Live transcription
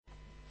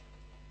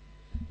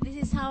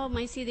is how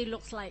my CD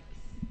looks like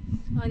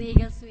on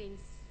Eagle's Wings.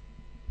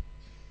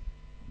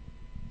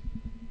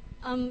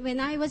 When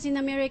I was in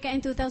America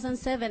in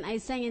 2007, I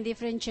sang in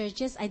different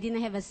churches. I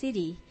didn't have a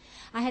CD.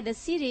 I had a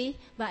CD,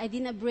 but I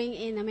didn't bring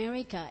in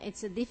America.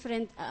 It's a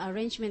different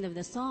arrangement of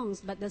the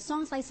songs. But the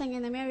songs I sang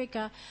in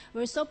America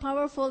were so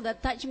powerful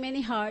that touched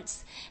many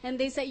hearts. And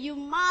they said, you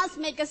must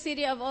make a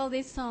CD of all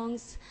these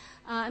songs.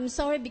 I'm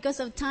sorry, because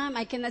of time,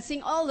 I cannot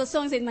sing all the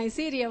songs in my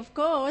CD, of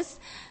course.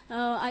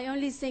 I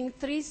only sing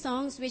 3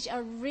 songs, which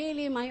are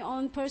really my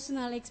own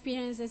personal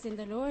experiences in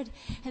the Lord.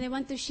 And I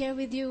want to share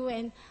with you,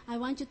 and I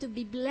want you to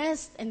be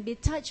blessed and be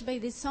touched by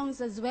these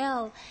songs as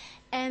well.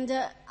 And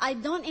I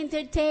don't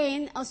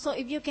entertain. Also,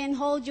 if you can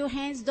hold your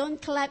hands,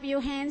 don't clap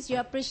your hands. You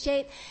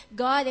appreciate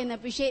God and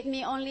appreciate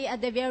me only at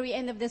the very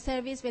end of the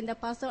service when the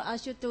pastor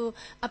asks you to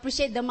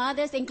appreciate the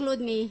mothers, include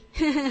me.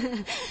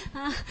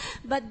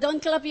 But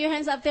don't clap your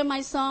hands after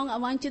my song. I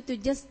want you to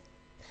just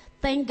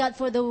thank God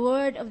for the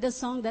word of the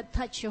song that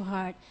touched your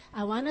heart.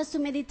 I want us to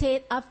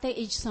meditate after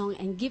each song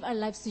and give our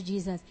lives to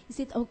Jesus. Is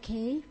it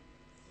okay?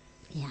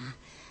 Yeah.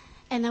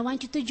 And I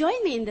want you to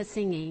join me in the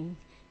singing,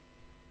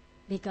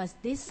 because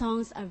these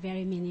songs are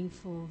very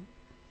meaningful.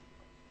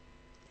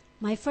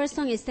 My first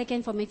song is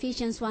taken from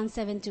Ephesians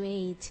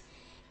 1:7-8.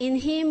 In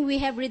him we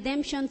have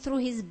redemption through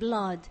his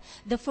blood,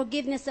 the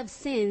forgiveness of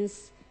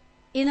sins,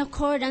 in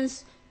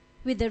accordance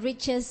with the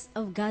riches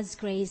of God's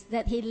grace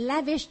that he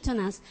lavished on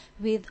us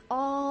with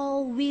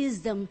all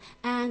wisdom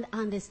and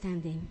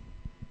understanding.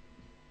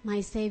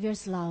 My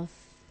Savior's love.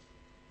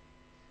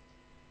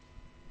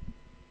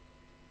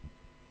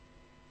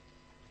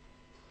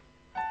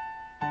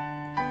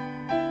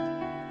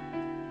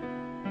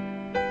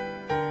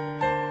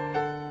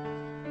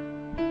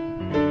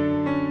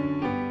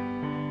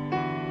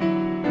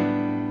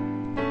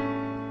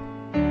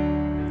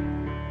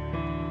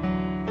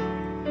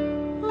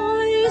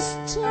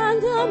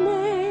 Stand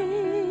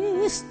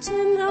amazed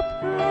in the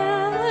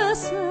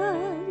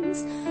presence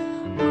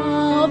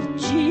of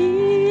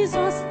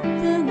Jesus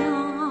the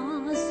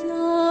Nazarene.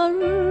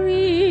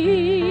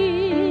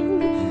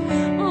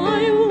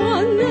 I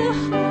wonder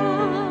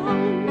how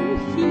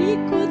he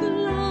could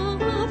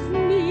love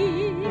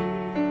me,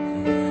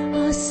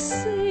 a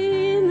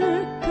sinner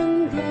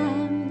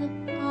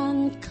condemned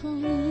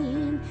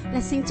unclean.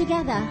 Let's sing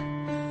together.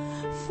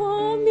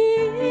 For me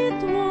it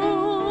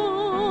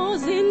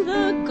was in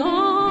the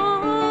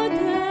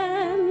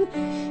garden,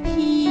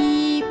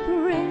 he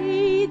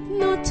prayed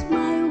not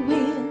my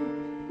will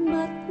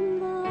but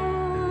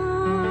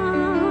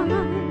thine.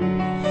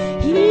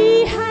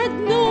 He had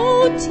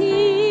no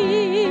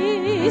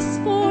tears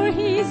for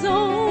his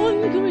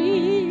own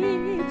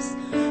griefs,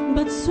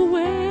 but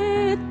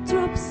sweat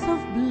drops of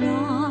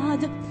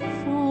blood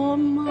for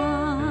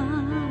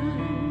mine.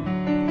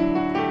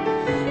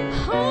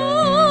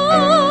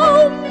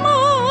 How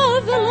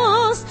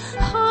marvelous,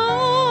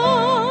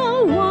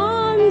 how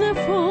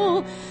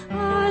wonderful,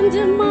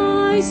 and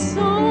my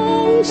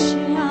song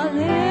shall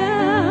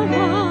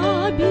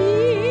ever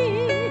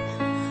be.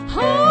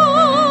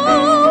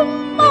 How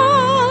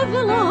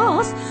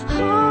marvelous,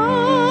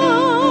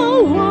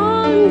 how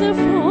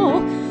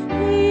wonderful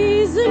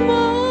is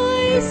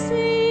my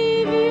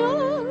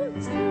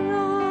Savior's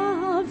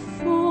love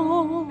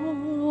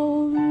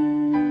for me.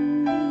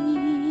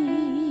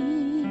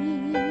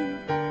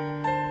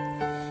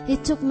 He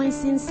took my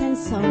sins and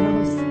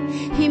sorrows.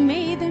 He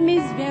made them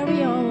his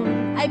very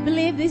own. I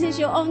believe this is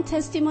your own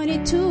testimony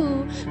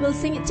too. We'll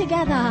sing it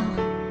together.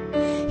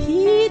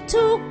 He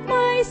took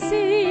my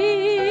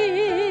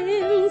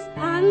sins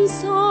and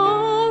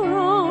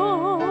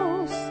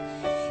sorrows.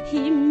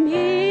 He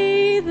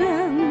made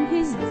them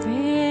his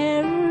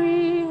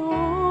very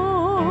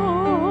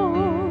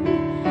own.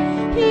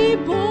 He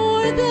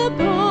bore the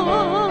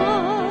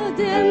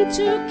burden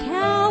to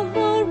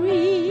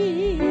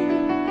Calvary.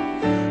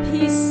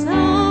 He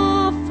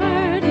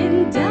suffered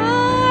and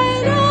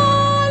died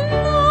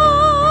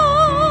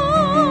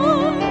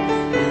alone.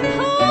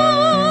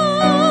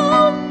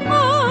 How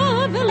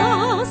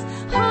marvelous,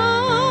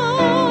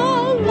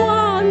 how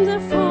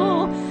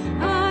wonderful,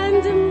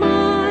 and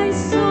my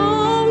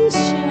song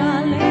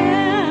shall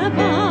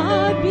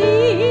ever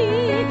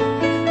be.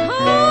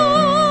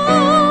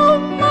 How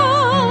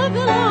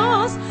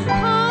marvelous,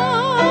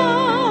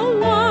 how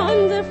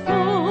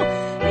wonderful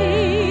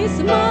is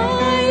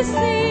my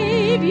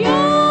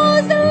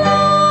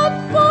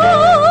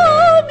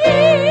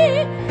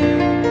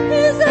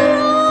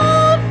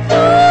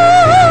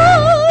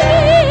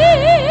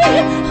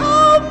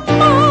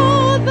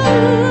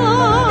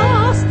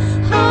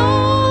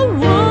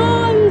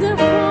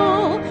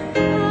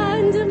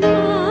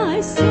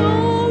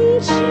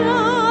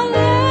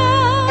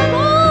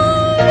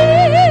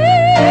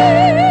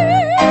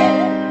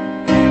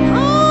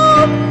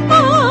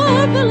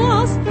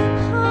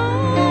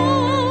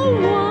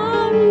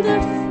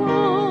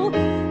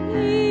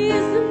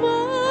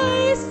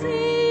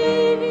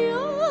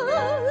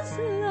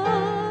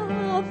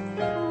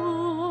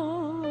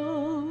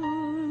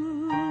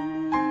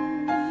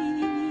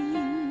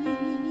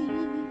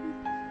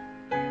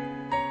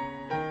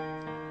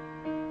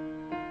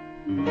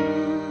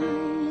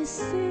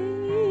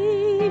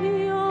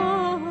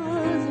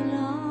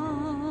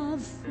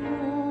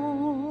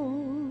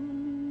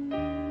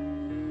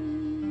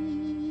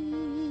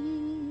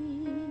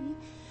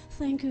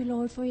thank you,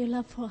 Lord, for your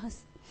love for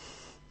us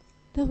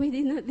that we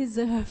did not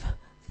deserve.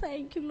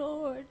 Thank you,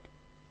 Lord.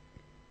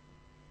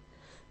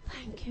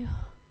 Thank you.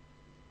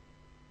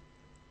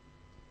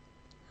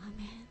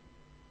 Amen.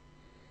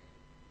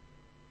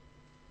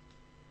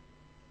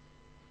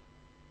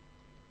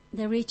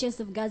 The riches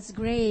of God's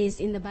grace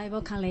in the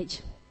Bible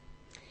College.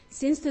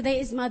 Since today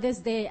is Mother's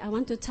Day, I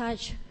want to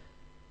touch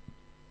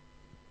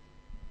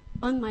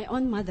on my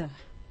own mother.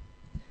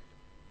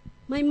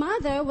 My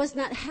mother was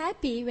not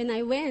happy when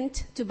I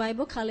went to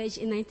Bible College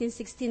in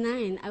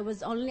 1969.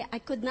 I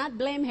could not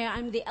blame her.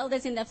 I'm the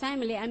eldest in the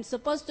family. I'm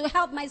supposed to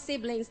help my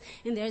siblings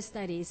in their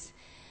studies.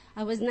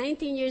 I was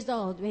 19 years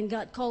old when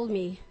God called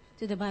me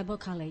to the Bible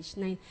College,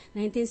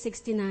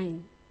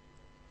 1969.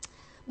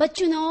 But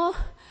you know,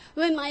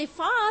 when my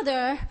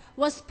father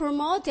was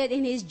promoted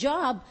in his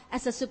job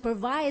as a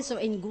supervisor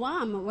in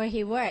Guam, where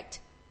he worked,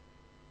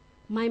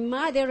 my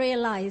mother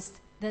realized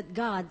that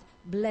God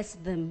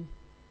blessed them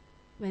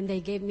when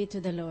they gave me to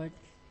the Lord.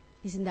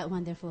 Isn't that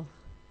wonderful?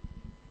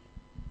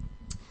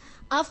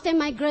 After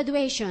my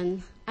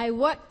graduation, I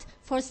worked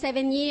for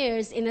 7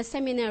 years in a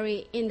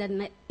seminary in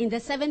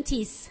the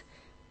 70s.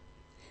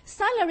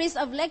 Salaries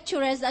of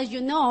lecturers, as you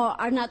know,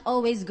 are not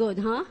always good,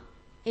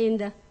 in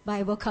the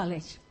Bible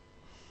College.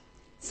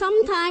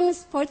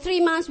 Sometimes for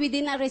 3 months we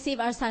did not receive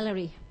our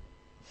salary.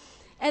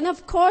 And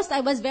of course, I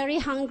was very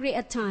hungry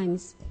at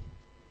times.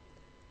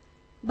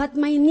 But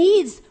my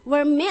needs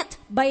were met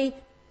by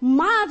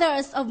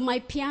mothers of my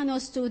piano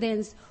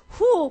students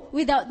who,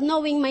 without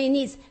knowing my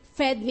needs,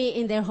 fed me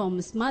in their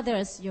homes.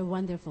 Mothers, you're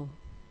wonderful.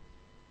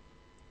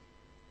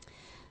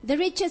 The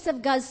riches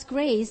of God's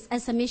grace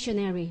as a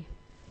missionary.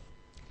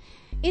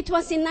 It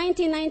was in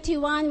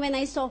 1991 when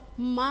I saw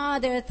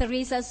Mother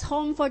Teresa's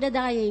Home for the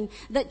Dying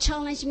that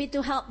challenged me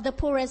to help the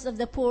poorest of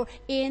the poor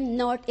in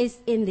Northeast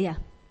India.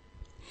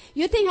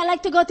 You think I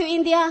like to go to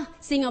India?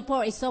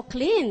 Singapore is so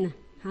clean,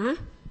 huh?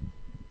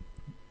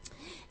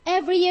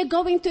 Every year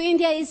going to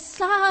India is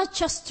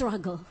such a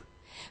struggle.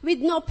 With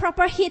no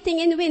proper heating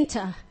in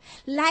winter,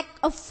 lack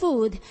of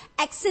food,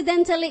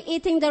 accidentally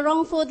eating the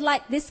wrong food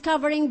like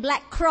discovering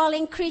black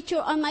crawling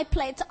creature on my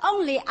plate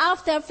only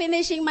after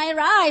finishing my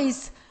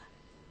rice.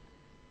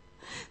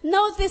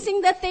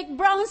 Noticing the thick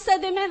brown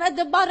sediment at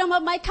the bottom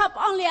of my cup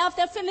only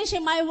after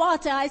finishing my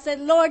water. I said,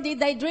 Lord,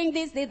 did I drink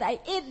this? Did I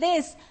eat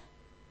this?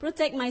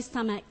 Protect my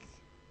stomach.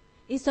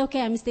 It's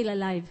okay, I'm still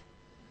alive.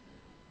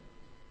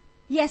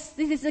 Yes,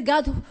 this is the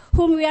God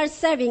whom we are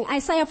serving.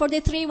 Isaiah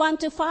 43,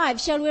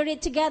 1-5. Shall we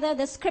read together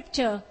the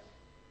scripture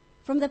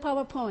from the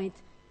PowerPoint?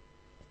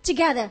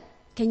 Together.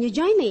 Can you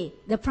join me?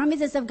 The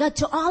promises of God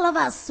to all of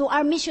us who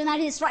are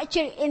missionaries right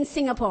here in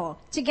Singapore.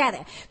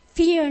 Together.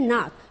 Fear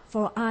not,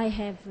 for I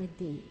have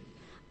redeemed.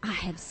 I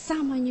have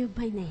summoned you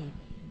by name.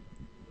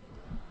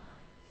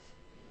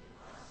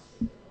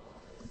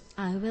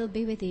 I will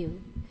be with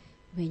you.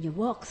 When you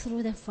walk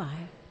through the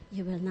fire,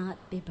 you will not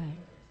be burned.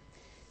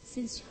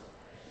 Since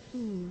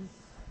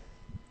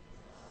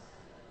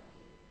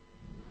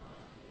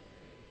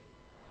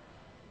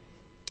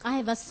I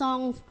have a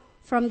song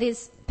from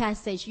this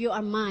passage, You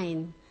Are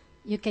Mine.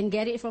 You can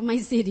get it from my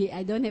CD.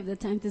 I don't have the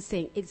time to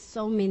sing. It's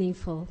so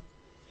meaningful.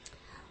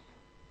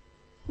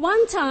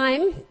 One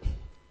time,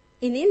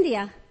 in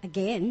India,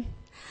 again,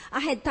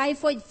 I had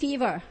typhoid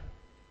fever.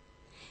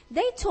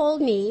 They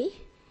told me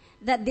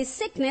that this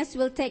sickness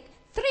will take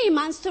 3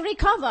 months to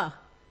recover.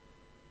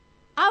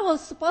 I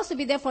was supposed to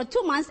be there for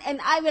 2 months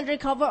and I will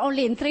recover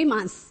only in 3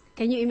 months.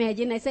 Can you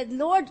imagine? I said,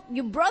 Lord,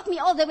 you brought me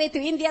all the way to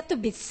India to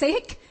be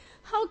sick.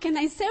 How can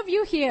I serve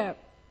you here?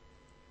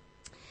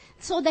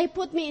 So they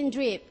put me in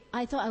drip.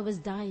 I thought I was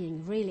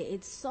dying, really.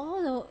 It's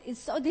so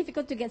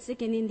difficult to get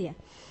sick in India.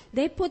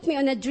 They put me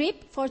on a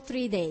drip for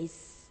 3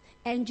 days.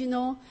 And you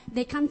know,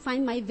 they can't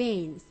find my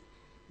veins.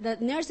 The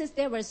nurses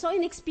there were so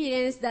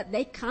inexperienced that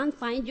they can't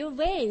find your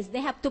veins.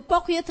 They have to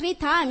poke you 3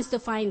 times to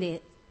find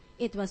it.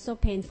 It was so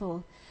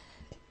painful.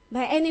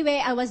 But anyway,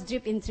 I was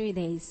dripped in 3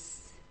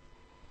 days.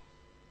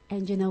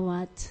 And you know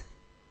what?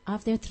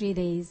 After 3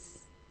 days,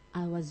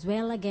 I was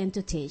well again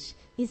to teach.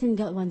 Isn't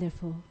God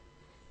wonderful?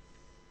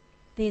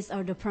 These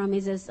are the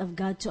promises of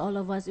God to all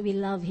of us. We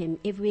love Him.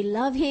 If we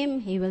love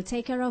Him, He will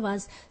take care of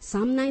us.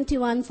 Psalm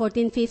 91,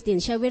 14, 15.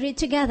 Shall we read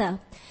together?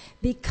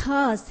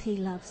 Because He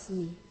loves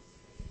me.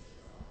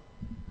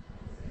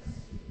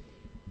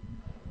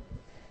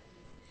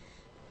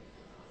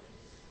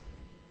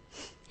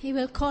 He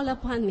will call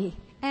upon me,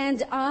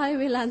 and I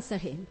will answer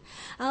him.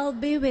 I'll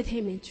be with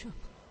him in trouble.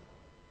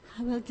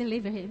 I will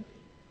deliver him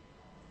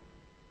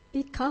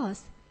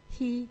because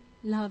he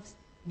loves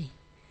me.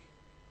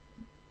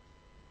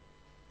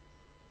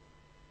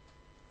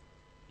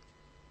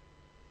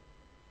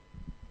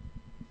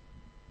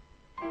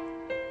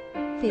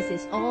 This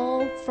is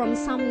all from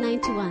Psalm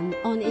 91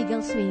 on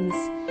Eagle's Wings.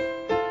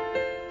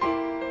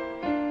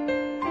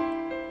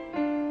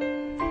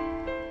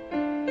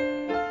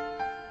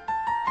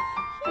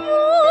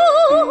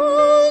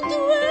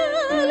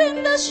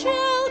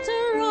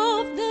 Shelter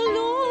of the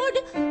Lord,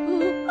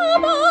 who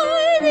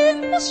abide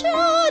in the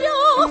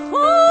shadow of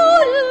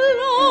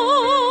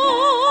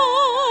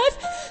life,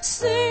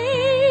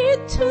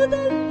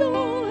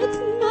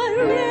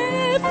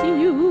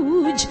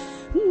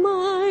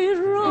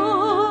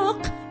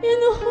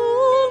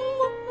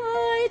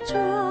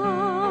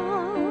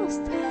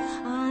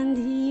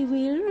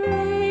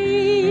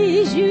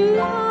 raise you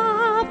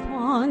up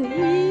on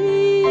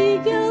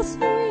eagle's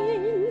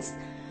wings,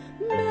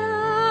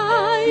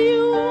 bear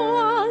you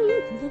on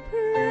the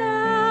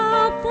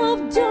breath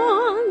of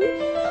dawn,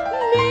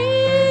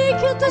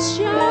 make you to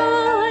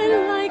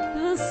shine like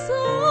the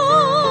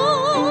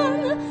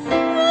sun,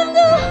 and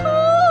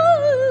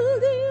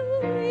hold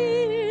you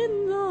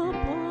in the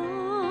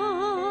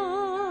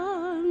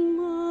palm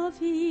of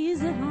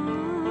his hand.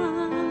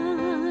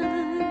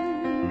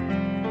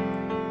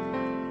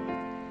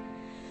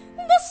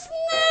 The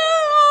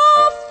snare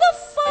of the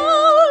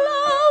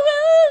fowler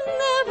will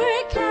never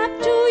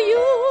capture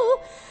you,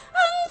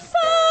 and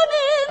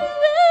famine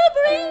will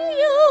bring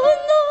you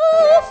no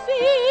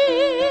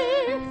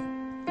fear.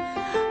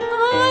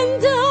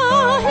 Under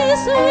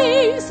his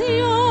wings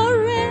your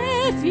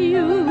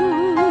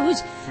refuge,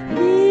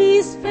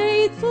 his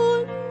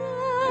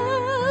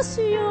faithfulness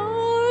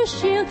your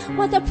shield.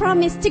 What a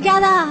promise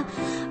together!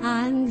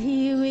 And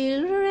he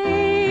will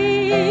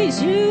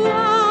raise you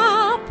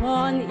up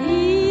on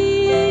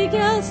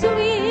eagle's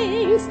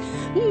wings,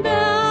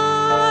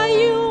 bear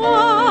you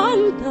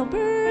on the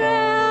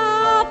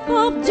breath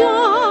of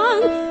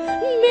dawn,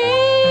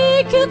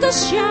 make you to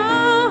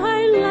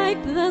shine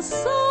like the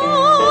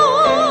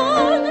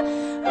sun,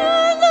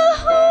 and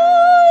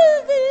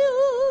hold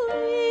you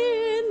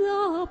in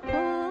the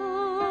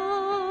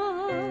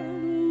palm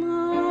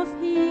of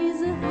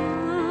his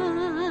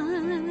hand.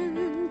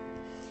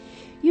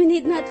 You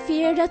need not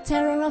fear the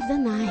terror of the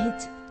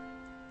night.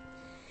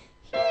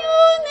 You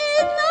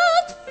need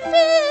not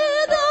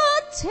fear the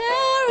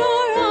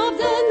terror of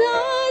the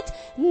night,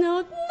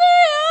 not the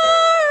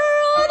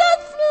arrow that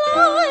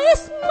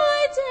flies by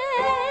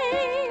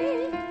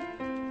day.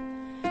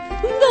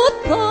 The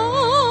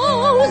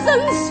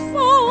thousands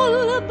fall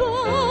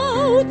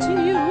about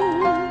you,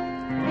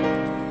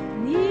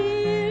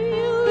 near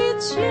you it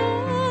shall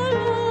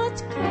not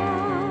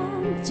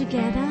come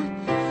together,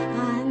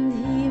 and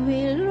he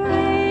will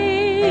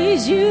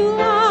raise you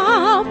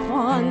up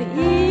on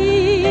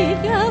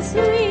eagle's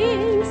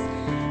wings,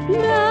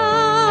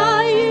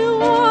 bear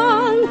you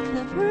on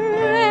the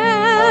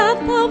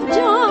breath of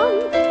dawn,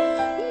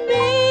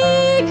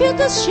 make you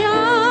to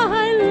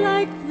shine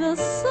like the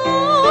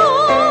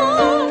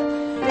sun,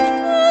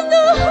 and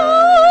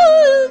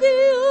hold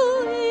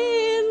you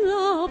in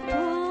the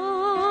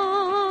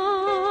palm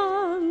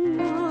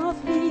of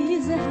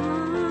his hand.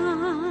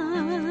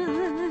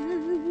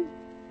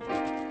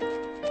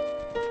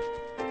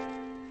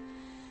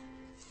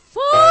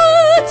 For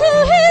to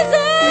his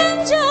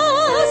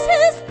angels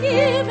he's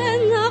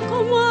given a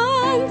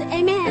command,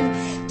 amen,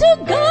 to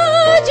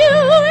guard you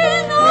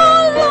in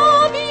all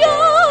of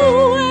your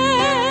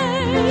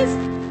ways.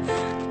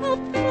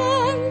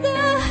 Upon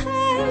their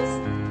hands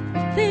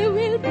they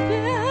will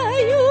bear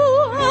you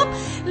up,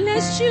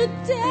 lest you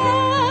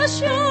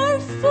dash your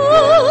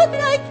foot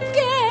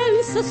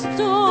against a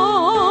stone.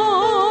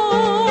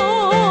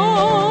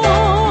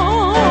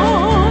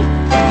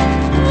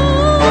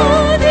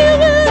 Oh, they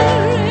will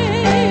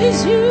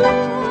raise you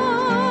up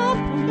on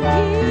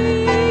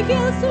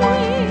eagle's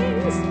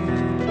wings,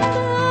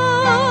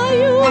 bear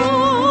you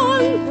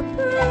on the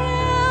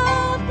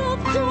breath of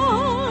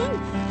dawn,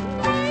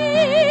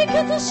 make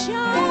you to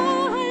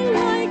shine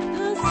like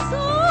the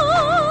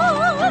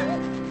sun,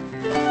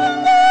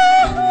 and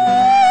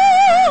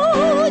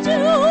hold you,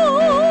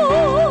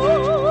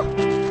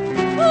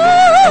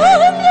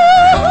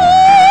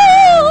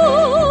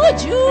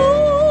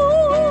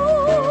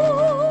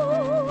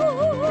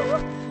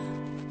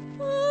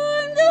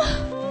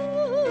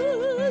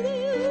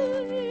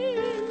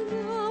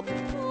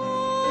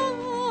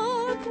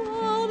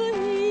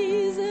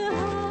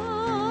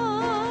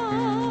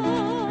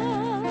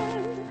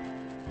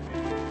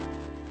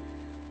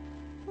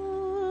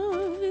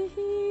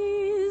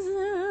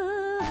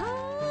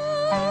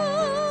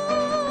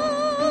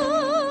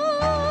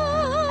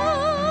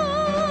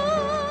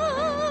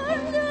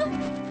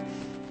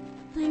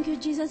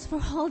 Jesus, for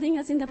holding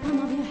us in the palm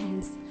of your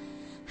hands.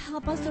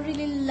 Help us to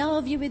really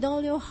love you with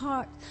all your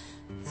heart,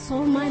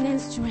 soul, mind, and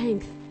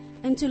strength,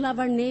 and to love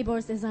our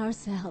neighbors as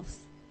ourselves.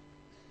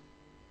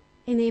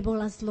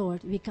 Enable us,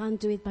 Lord. We can't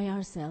do it by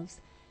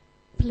ourselves.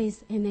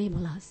 Please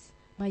enable us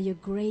by your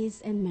grace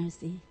and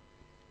mercy.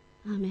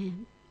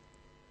 Amen.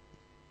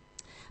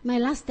 My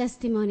last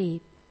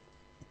testimony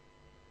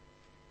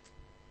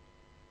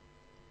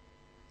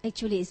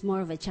actually is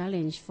more of a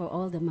challenge for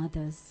all the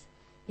mothers.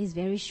 It's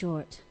very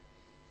short.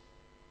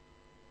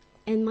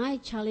 And my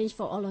challenge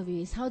for all of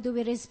you is, how do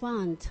we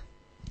respond?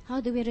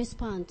 How do we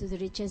respond to the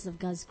riches of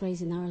God's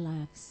grace in our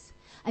lives?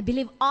 I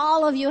believe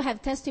all of you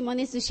have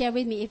testimonies to share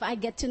with me. If I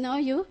get to know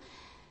you,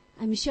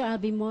 I'm sure I'll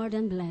be more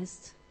than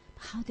blessed.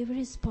 How do we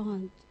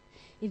respond?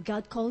 If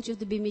God called you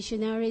to be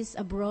missionaries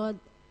abroad,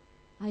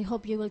 I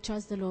hope you will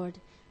trust the Lord.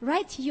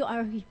 Right? You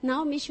are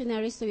now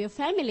missionaries to your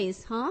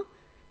families, huh?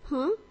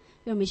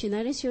 You're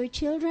missionaries to your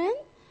children.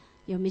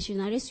 You're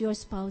missionaries to your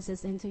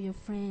spouses and to your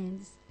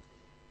friends.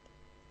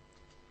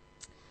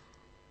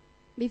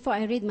 Before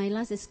I read my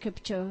last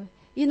scripture,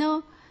 you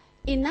know,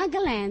 in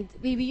Nagaland,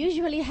 we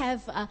usually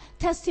have a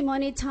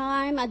testimony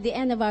time at the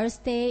end of our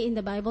stay in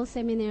the Bible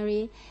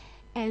seminary,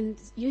 and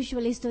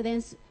usually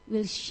students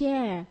will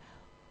share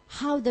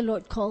how the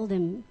Lord called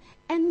them.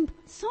 And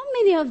so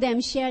many of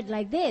them shared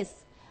like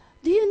this.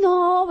 Do you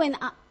know,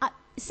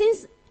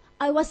 since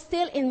I was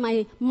still in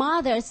my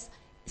mother's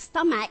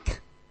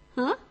stomach,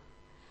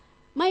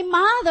 my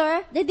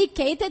mother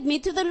dedicated me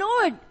to the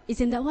Lord.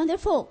 Isn't that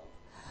wonderful?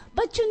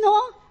 But you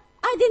know,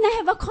 I didn't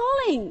have a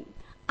calling.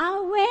 I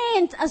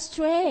went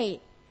astray.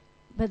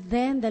 But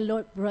then the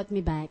Lord brought me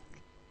back.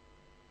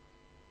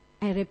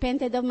 I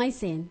repented of my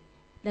sin.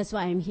 That's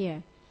why I'm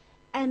here.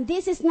 And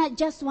this is not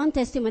just one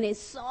testimony.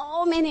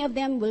 So many of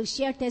them will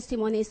share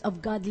testimonies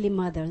of godly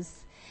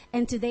mothers.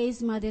 And today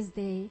is Mother's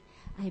Day.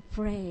 I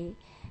pray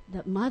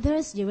that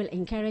mothers, you will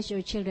encourage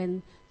your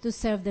children to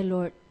serve the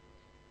Lord,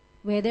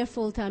 whether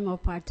full-time or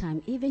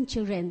part-time. Even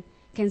children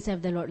can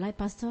serve the Lord. Like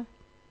Pastor?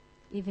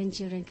 Even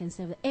children can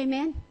serve the Lord.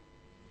 Amen?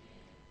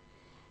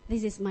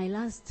 This is my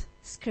last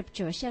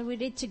scripture. Shall we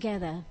read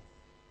together?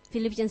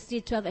 Philippians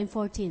 3:12 and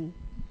 14.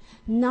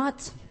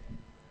 Not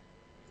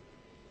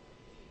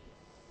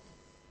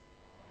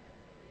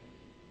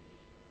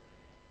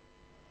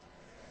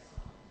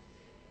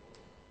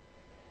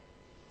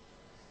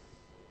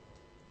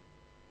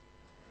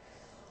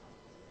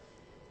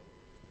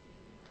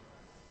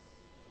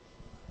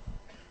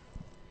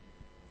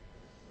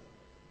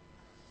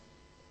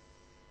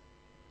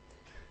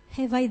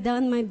have I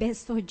done my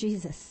best for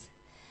Jesus?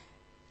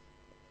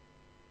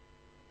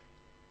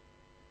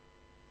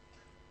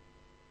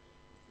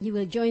 You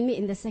will join me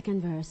in the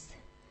second verse.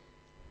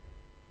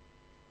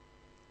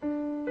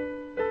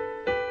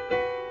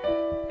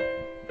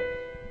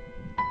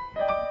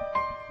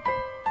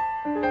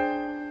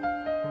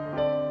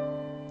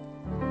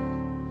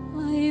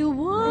 I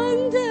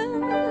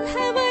wonder,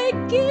 have I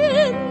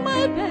given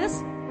my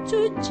best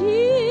to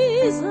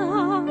Jesus,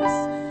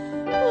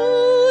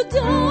 who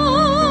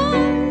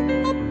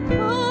died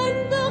upon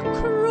the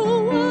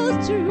cruel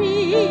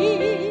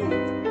tree?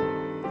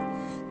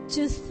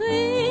 To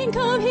think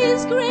of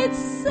his great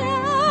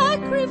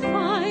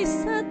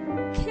sacrifice at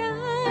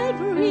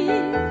Calvary,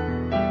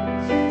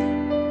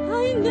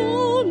 I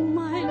know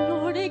my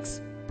Lord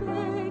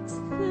expects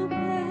the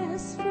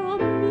best from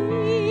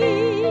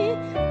me.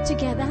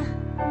 Together.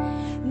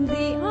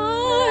 The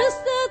hours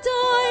that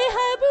I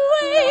have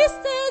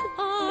wasted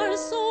are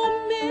so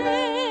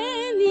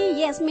many.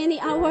 Yes, many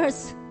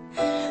hours.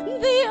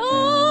 The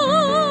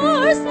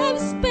hours I've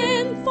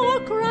spent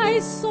for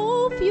Christ,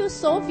 so few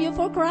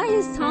for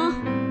Christ,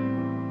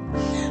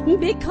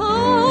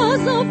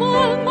 because of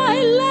all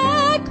my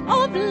lack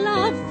of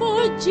love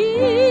for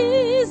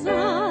Jesus.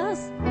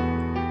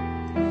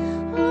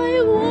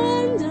 I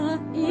wonder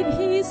if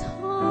his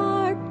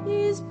heart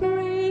is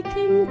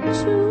breaking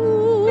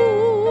too.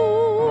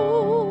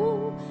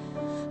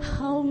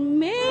 How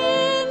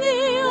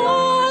many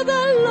are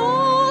the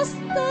lost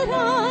that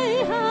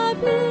I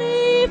have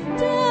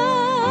lifted?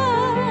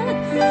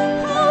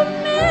 How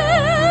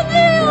many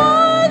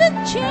are the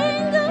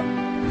chained up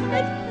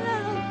I've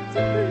helped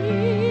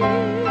free?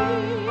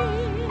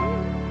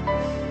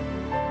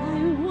 I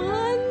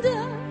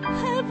wonder,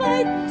 have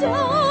I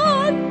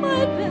done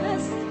my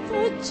best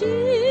for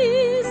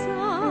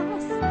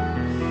Jesus,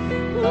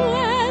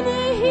 when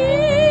he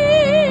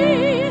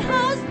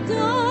has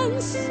done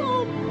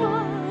so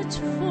much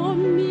for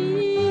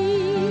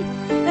me?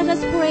 Let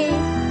us pray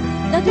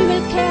that we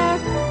will care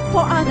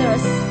for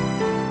others.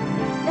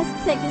 Let's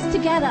take this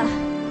together.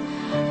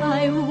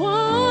 I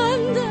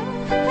wonder,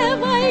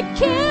 have I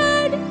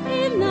cared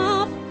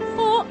enough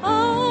for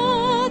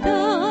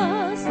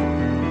others,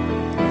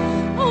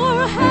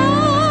 or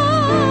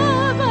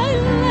have I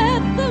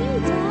let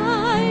them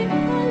die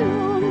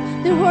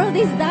alone? The world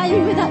is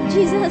dying without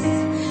Jesus.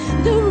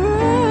 The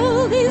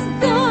world is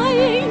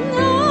dying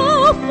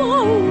now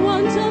for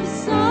want of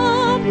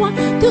someone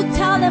To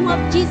tell them of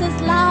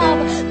Jesus' love.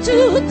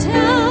 to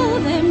tell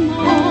them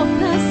of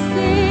the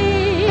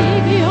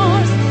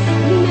Savior's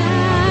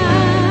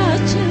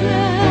matchless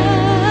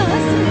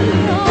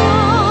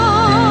love.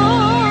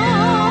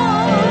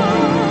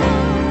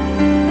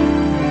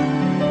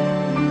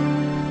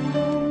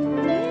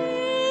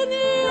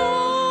 Many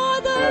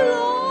are the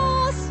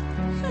lost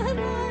that I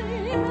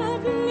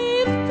have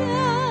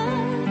lifted.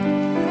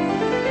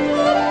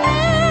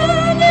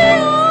 Many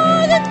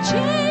are the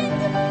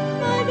chained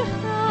I've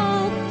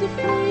helped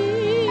free.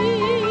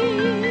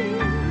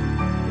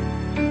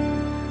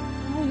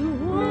 I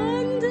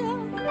wonder,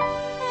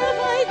 have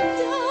I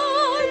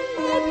done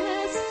my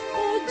best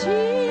for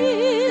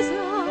Jesus,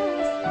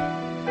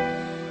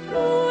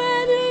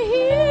 when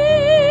he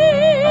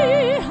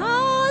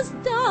has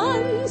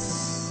done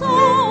so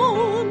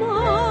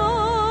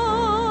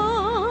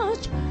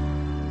much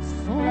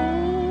for me?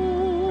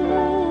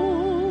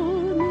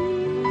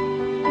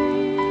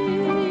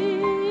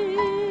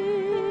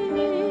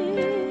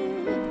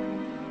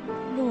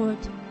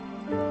 Lord,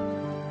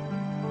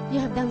 you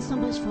have done so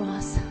much for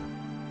us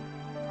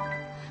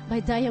by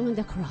dying on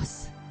the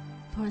cross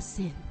for our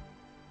sin.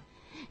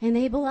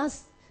 Enable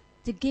us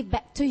to give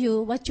back to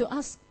you what you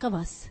ask of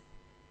us.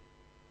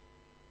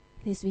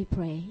 This we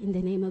pray in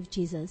the name of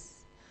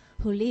Jesus,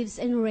 who lives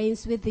and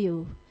reigns with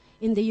you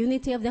in the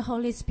unity of the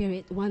Holy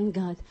Spirit, one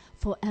God,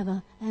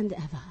 forever and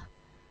ever.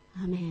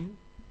 Amen.